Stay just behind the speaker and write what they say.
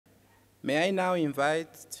May I now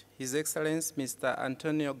invite His Excellency Mr.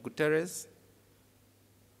 Antonio Guterres,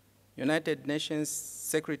 United Nations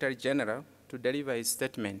Secretary General, to deliver his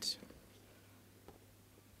statement.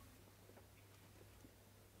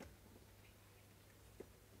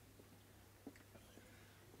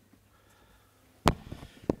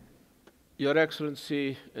 Your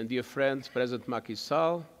Excellency and dear friend, President Macky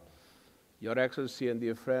Sall, Your Excellency and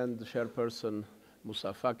dear friend, Chairperson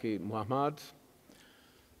Moussa Faki Mohamed,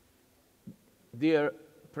 dear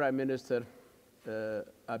Prime Minister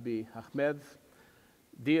Abiy Ahmed,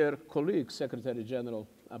 dear colleague Secretary General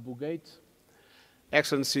Abu Ghait,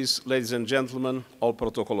 Excellencies, ladies and gentlemen, all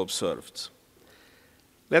protocol observed.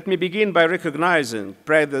 Let me begin by recognizing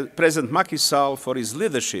President Macky Sall for his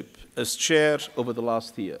leadership as chair over the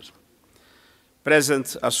last year.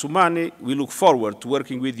 President Assoumani, we look forward to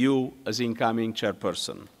working with you as incoming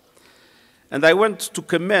chairperson. And I want to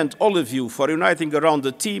commend all of you for uniting around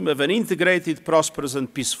the theme of an integrated, prosperous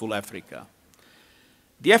and peaceful Africa.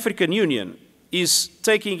 The African Union is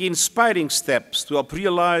taking inspiring steps to help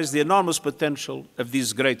realize the enormous potential of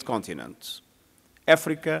this great continent.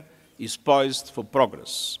 Africa is poised for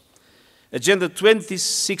progress. Agenda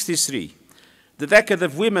 2063, the decade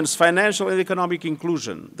of women's financial and economic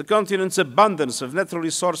inclusion, the continent's abundance of natural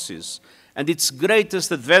resources, and its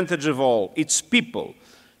greatest advantage of all, its people,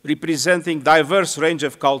 representing a diverse range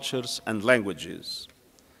of cultures and languages.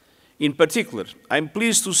 In particular, I'm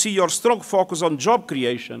pleased to see your strong focus on job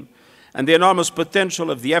creation and the enormous potential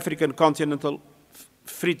of the African continental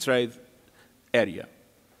free trade area.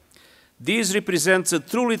 This represents a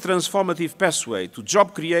truly transformative pathway to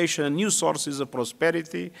job creation and new sources of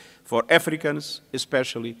prosperity for Africans,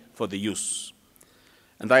 especially for the youth.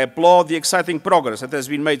 And I applaud the exciting progress that has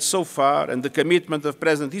been made so far and the commitment of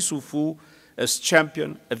President Issoufou as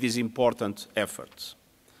champion of this important effort.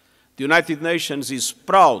 The United Nations is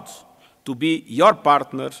proud to be your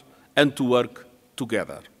partner and to work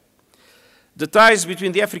together. The ties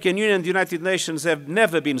between the African Union and the United Nations have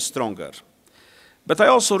never been stronger. But I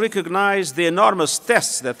also recognize the enormous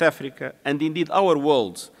tests that Africa, and indeed our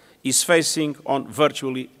world, is facing on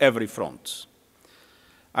virtually every front.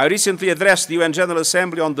 I recently addressed the UN General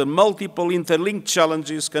Assembly on the multiple interlinked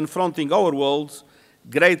challenges confronting our world,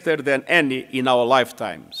 greater than any in our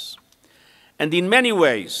lifetimes. And in many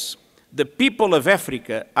ways, the people of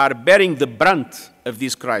Africa are bearing the brunt of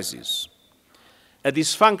this crisis. A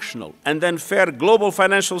dysfunctional and unfair global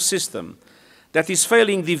financial system that is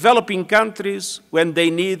failing developing countries when they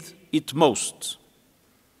need it most.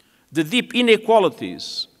 The deep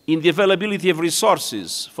inequalities in the availability of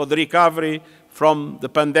resources for the recovery from the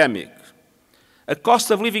pandemic. A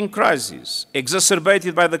cost of living crisis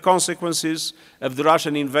exacerbated by the consequences of the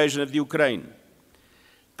Russian invasion of Ukraine.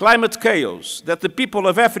 Climate chaos that the people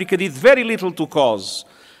of Africa did very little to cause,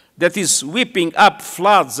 that is whipping up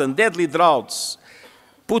floods and deadly droughts,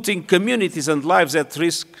 putting communities and lives at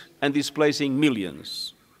risk and displacing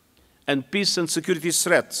millions. And peace and security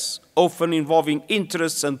threats, often involving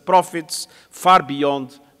interests and profits far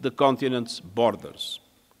beyond the continent's borders.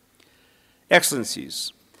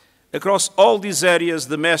 Excellencies, across all these areas,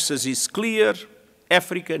 the message is clear: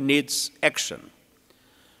 Africa needs action.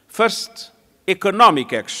 First,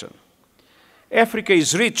 economic action. Africa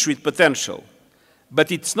is rich with potential,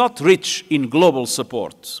 but it's not rich in global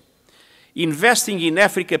support. Investing in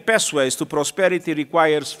Africa pathways to prosperity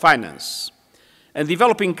requires finance, and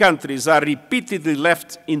developing countries are repeatedly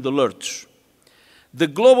left in the lurch. The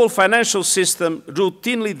global financial system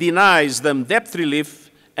routinely denies them debt relief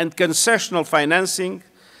and concessional financing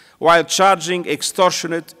while charging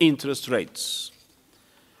extortionate interest rates.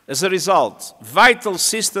 As a result, vital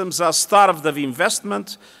systems are starved of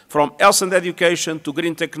investment, from health and education to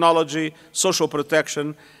green technology, social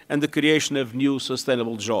protection, and the creation of new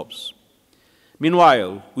sustainable jobs.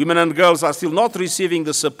 Meanwhile, women and girls are still not receiving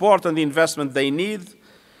the support and the investment they need,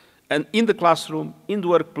 and in the classroom, in the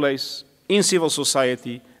workplace, in civil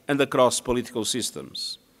society, and across political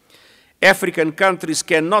systems. African countries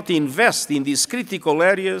cannot invest in these critical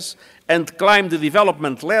areas and climb the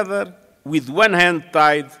development ladder with one hand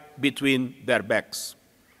tied behind their backs.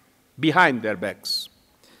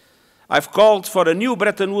 I've called for a new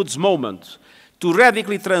Bretton Woods moment to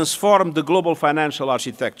radically transform the global financial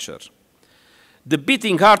architecture. The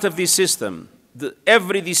beating heart of this system, the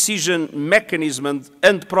every decision mechanism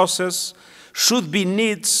and process should be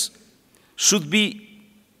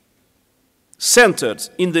centered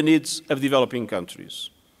in the needs of developing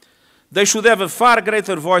countries. They should have a far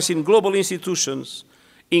greater voice in global institutions,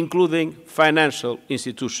 including financial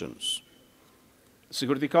institutions. The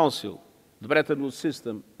Security Council, the Bretton Woods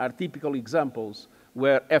system are typical examples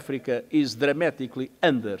where Africa is dramatically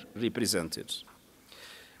underrepresented.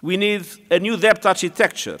 We need a new debt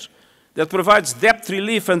architecture that provides debt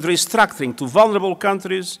relief and restructuring to vulnerable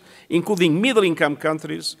countries, including middle-income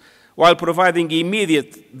countries, while providing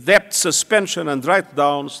immediate debt suspension and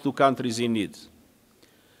write-downs to countries in need.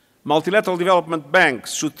 Multilateral development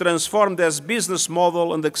banks should transform their business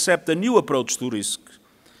model and accept a new approach to risk.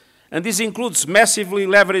 And this includes massively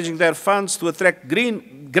leveraging their funds to attract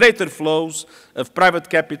greater flows of private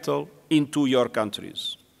capital into your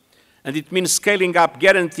countries. And it means scaling up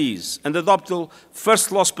guarantees and adopting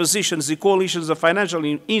first-loss positions in coalitions of financial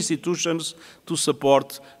institutions to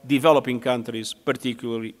support developing countries,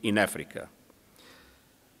 particularly in Africa.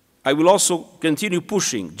 I will also continue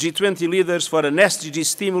pushing G20 leaders for an SDG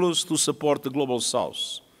stimulus to support the Global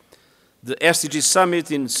South. The SDG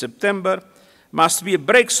Summit in September must be a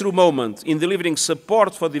breakthrough moment in delivering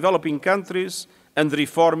support for developing countries and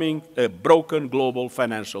reforming a broken global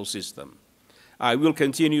financial system. I will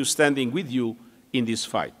continue standing with you in this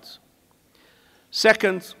fight.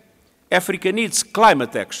 Second, Africa needs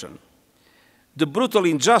climate action. The brutal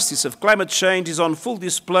injustice of climate change is on full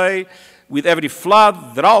display with every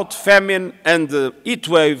flood, drought, famine, and heat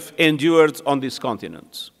wave endured on this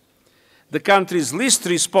continent. The countries least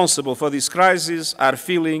responsible for this crisis are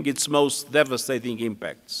feeling its most devastating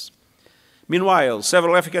impacts. Meanwhile,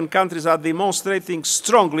 several African countries are demonstrating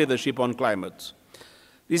strong leadership on climate.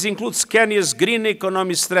 This includes Kenya's green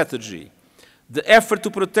economy strategy, the effort to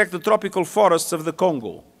protect the tropical forests of the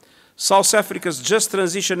Congo, South Africa's Just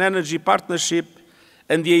Transition Energy Partnership,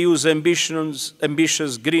 and the EU's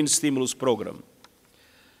ambitious green stimulus program.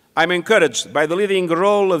 I'm encouraged by the leading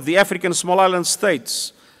role of the African small island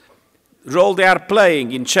states, role they are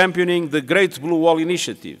playing in championing the Great Blue Wall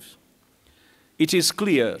Initiative. It is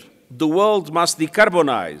clear the world must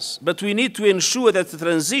decarbonize, but we need to ensure that the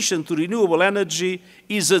transition to renewable energy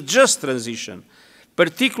is a just transition,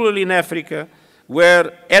 particularly in Africa,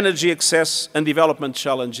 where energy access and development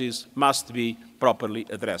challenges must be properly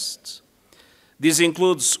addressed. This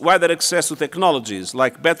includes wider access to technologies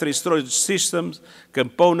like battery storage systems,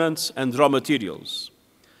 components, and raw materials.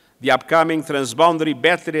 The upcoming Transboundary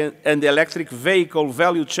Battery and Electric Vehicle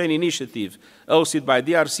Value Chain Initiative, hosted by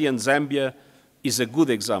DRC and Zambia, is a good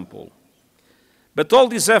example. But all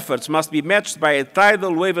these efforts must be matched by a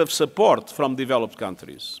tidal wave of support from developed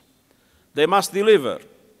countries. They must deliver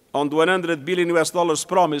on the $100 billion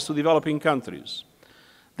promised to developing countries.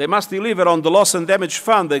 They must deliver on the loss and damage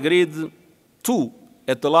fund agreed to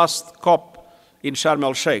at the last COP in Sharm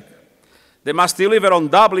el-Sheikh. They must deliver on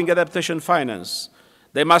doubling adaptation finance.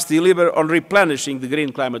 They must deliver on replenishing the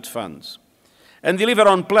Green Climate Fund. And deliver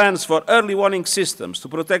on plans for early warning systems to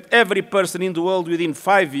protect every person in the world within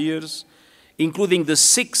 5 years, including the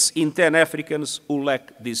 6 in 10 Africans who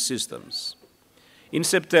lack these systems. In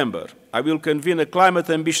September, I will convene a Climate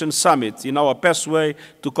Ambition Summit in our pathway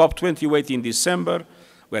to COP28 in December,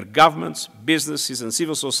 where governments, businesses, and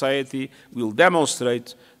civil society will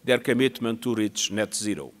demonstrate their commitment to reach net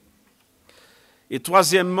zero. Et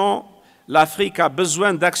troisièmement, l'Afrique a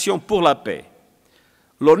besoin d'action pour la paix.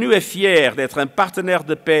 L'ONU est fière d'être un partenaire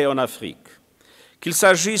de paix en Afrique. Qu'il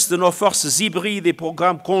s'agisse de nos forces hybrides et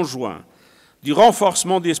programmes conjoints, du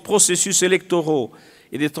renforcement des processus électoraux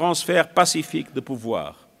et des transferts pacifiques de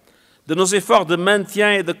pouvoir, de nos efforts de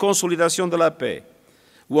maintien et de consolidation de la paix,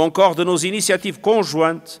 ou encore de nos initiatives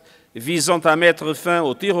conjointes visant à mettre fin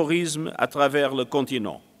au terrorisme à travers le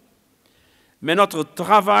continent. Mais notre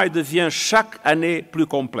travail devient chaque année plus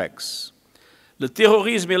complexe. Le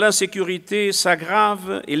terrorisme et l'insécurité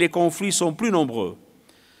s'aggravent et les conflits sont plus nombreux.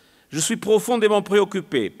 Je suis profondément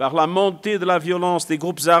préoccupé par la montée de la violence des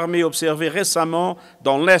groupes armés observés récemment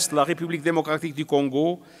dans l'Est de la République démocratique du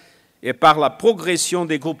Congo et par la progression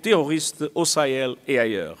des groupes terroristes au Sahel et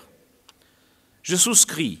ailleurs. Je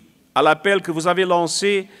souscris à l'appel que vous avez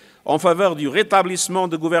lancé en faveur du rétablissement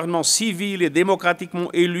de gouvernements civils et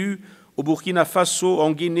démocratiquement élus au Burkina Faso,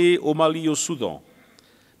 en Guinée, au Mali et au Soudan.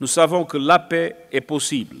 Nous savons que la paix est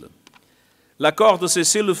possible. L'accord de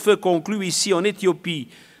cessez-le-feu conclu ici en Éthiopie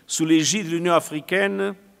sous l'égide de l'Union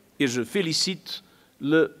africaine, et je félicite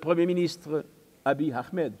le Premier ministre Abiy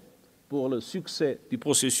Ahmed pour le succès du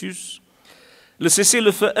processus, le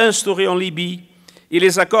cessez-le-feu instauré en Libye et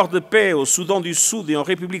les accords de paix au Soudan du Sud et en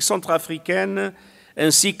République centrafricaine,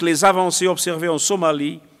 ainsi que les avancées observées en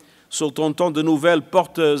Somalie, sont autant de nouvelles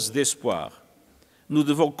porteuses d'espoir. Nous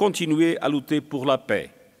devons continuer à lutter pour la paix.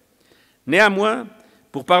 Néanmoins,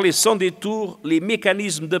 pour parler sans détour, les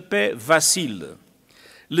mécanismes de paix vacillent.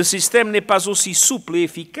 Le système n'est pas aussi souple et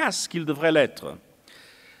efficace qu'il devrait l'être.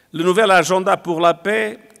 Le nouvel agenda pour la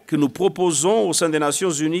paix que nous proposons au sein des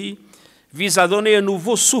Nations Unies vise à donner un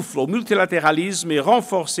nouveau souffle au multilatéralisme et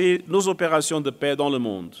renforcer nos opérations de paix dans le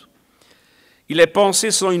monde. Il est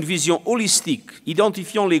pensé selon une vision holistique,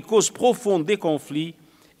 identifiant les causes profondes des conflits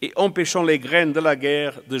et empêchant les graines de la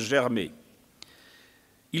guerre de germer.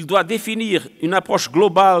 Il doit définir une approche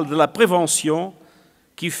globale de la prévention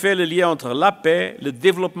qui fait le lien entre la paix, le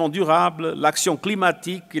développement durable, l'action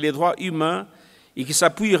climatique et les droits humains et qui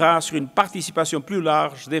s'appuiera sur une participation plus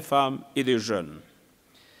large des femmes et des jeunes.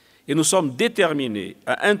 Et nous sommes déterminés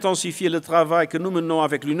à intensifier le travail que nous menons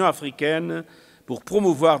avec l'Union africaine pour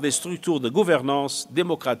promouvoir des structures de gouvernance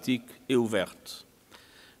démocratiques et ouvertes.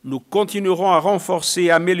 Nous continuerons à renforcer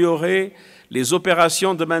et améliorer les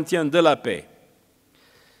opérations de maintien de la paix.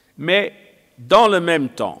 Mais dans le même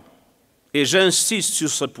temps, et j'insiste sur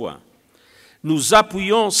ce point, nous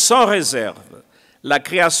appuyons sans réserve la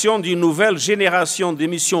création d'une nouvelle génération de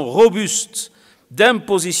missions robustes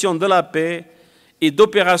d'imposition de la paix et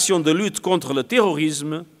d'opérations de lutte contre le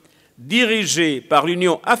terrorisme, dirigées par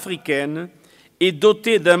l'Union africaine et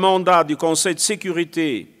dotées d'un mandat du Conseil de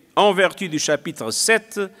sécurité en vertu du chapitre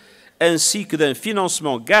 7, ainsi que d'un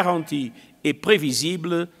financement garanti et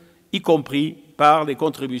prévisible, y compris par les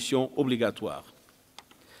contributions obligatoires.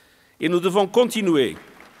 Et nous devons continuer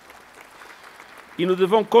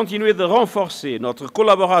de renforcer notre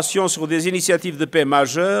collaboration sur des initiatives de paix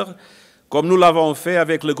majeures, comme nous l'avons fait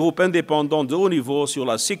avec le groupe indépendant de haut niveau sur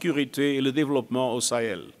la sécurité et le développement au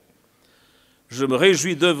Sahel. Je me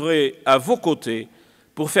réjouis d'œuvrer à vos côtés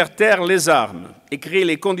pour faire taire les armes et créer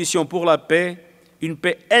les conditions pour la paix, une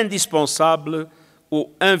paix indispensable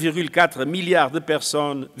aux 1,4 milliard de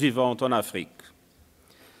personnes vivant en Afrique.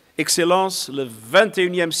 Excellence, le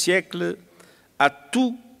XXIe siècle a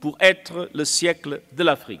tout pour être le siècle de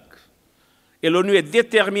l'Afrique. Et l'ONU est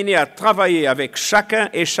déterminée à travailler avec chacun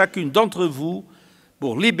et chacune d'entre vous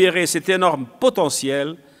pour libérer cet énorme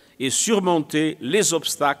potentiel et surmonter les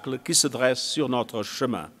obstacles qui se dressent sur notre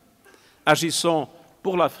chemin. Agissons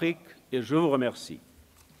pour l'Afrique et je vous remercie.